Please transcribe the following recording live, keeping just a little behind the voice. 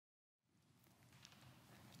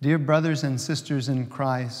Dear brothers and sisters in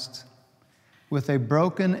Christ, with a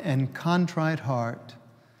broken and contrite heart,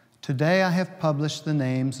 today I have published the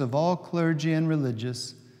names of all clergy and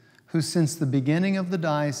religious who since the beginning of the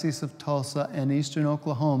Diocese of Tulsa and Eastern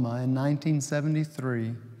Oklahoma in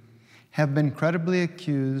 1973 have been credibly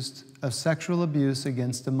accused of sexual abuse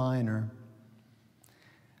against a minor.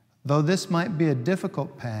 Though this might be a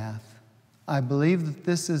difficult path, I believe that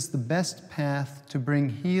this is the best path to bring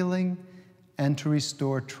healing and to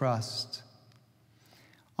restore trust.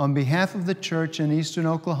 On behalf of the Church in Eastern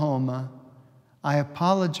Oklahoma, I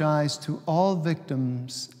apologize to all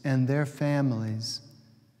victims and their families.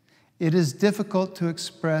 It is difficult to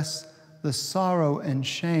express the sorrow and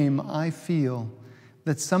shame I feel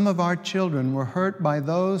that some of our children were hurt by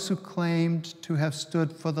those who claimed to have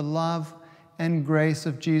stood for the love and grace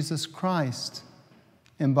of Jesus Christ,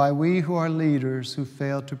 and by we who are leaders who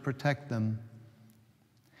fail to protect them.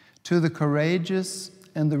 To the courageous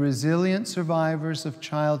and the resilient survivors of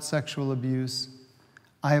child sexual abuse,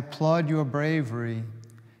 I applaud your bravery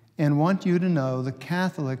and want you to know the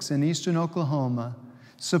Catholics in Eastern Oklahoma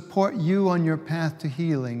support you on your path to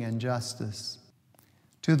healing and justice.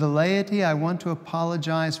 To the laity, I want to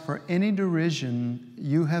apologize for any derision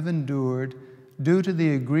you have endured due to the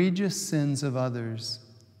egregious sins of others.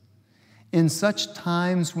 In such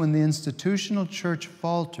times when the institutional church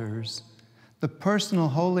falters, the personal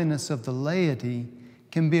holiness of the laity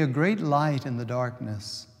can be a great light in the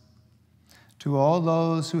darkness. To all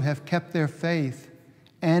those who have kept their faith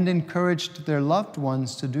and encouraged their loved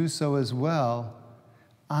ones to do so as well,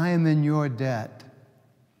 I am in your debt.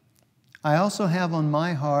 I also have on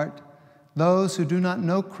my heart those who do not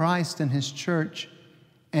know Christ and His church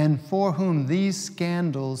and for whom these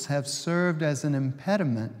scandals have served as an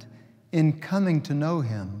impediment in coming to know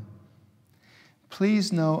Him.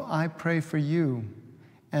 Please know I pray for you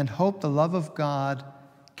and hope the love of God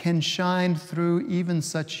can shine through even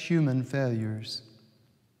such human failures.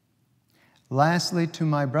 Lastly, to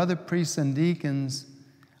my brother priests and deacons,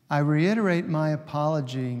 I reiterate my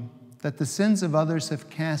apology that the sins of others have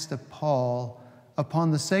cast a pall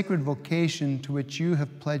upon the sacred vocation to which you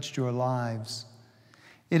have pledged your lives.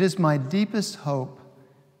 It is my deepest hope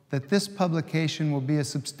that this publication will be a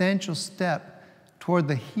substantial step toward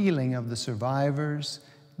the healing of the survivors,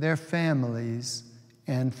 their families,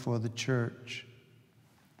 and for the Church.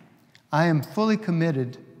 I am fully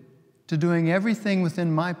committed to doing everything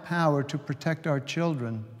within my power to protect our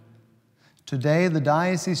children. Today, the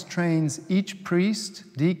diocese trains each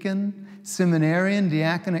priest, deacon, seminarian,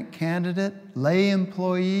 diaconate candidate, lay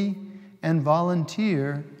employee, and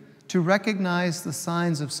volunteer to recognize the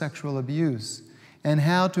signs of sexual abuse and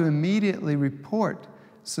how to immediately report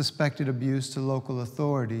suspected abuse to local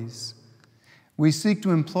authorities. We seek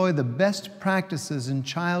to employ the best practices in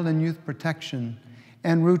child and youth protection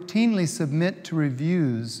and routinely submit to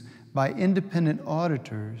reviews by independent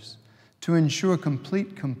auditors to ensure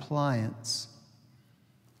complete compliance.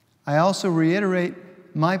 I also reiterate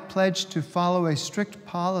my pledge to follow a strict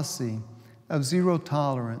policy of zero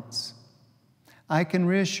tolerance. I can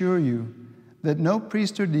reassure you that no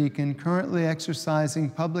priest or deacon currently exercising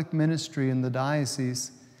public ministry in the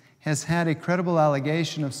diocese has had a credible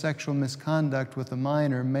allegation of sexual misconduct with a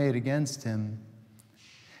minor made against him.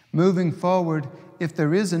 Moving forward, if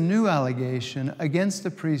there is a new allegation against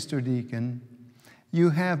a priest or deacon,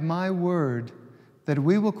 you have my word that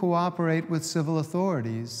we will cooperate with civil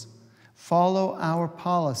authorities, follow our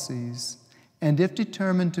policies, and if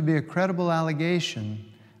determined to be a credible allegation,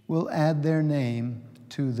 will add their name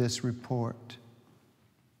to this report.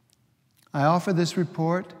 I offer this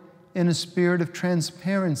report in a spirit of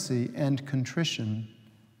transparency and contrition.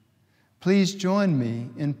 Please join me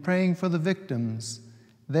in praying for the victims,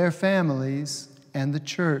 their families, and the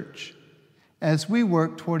Church as we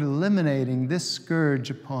work toward eliminating this scourge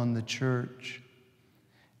upon the Church.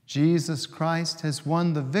 Jesus Christ has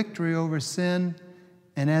won the victory over sin,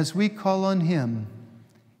 and as we call on Him,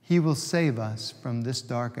 He will save us from this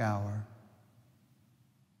dark hour.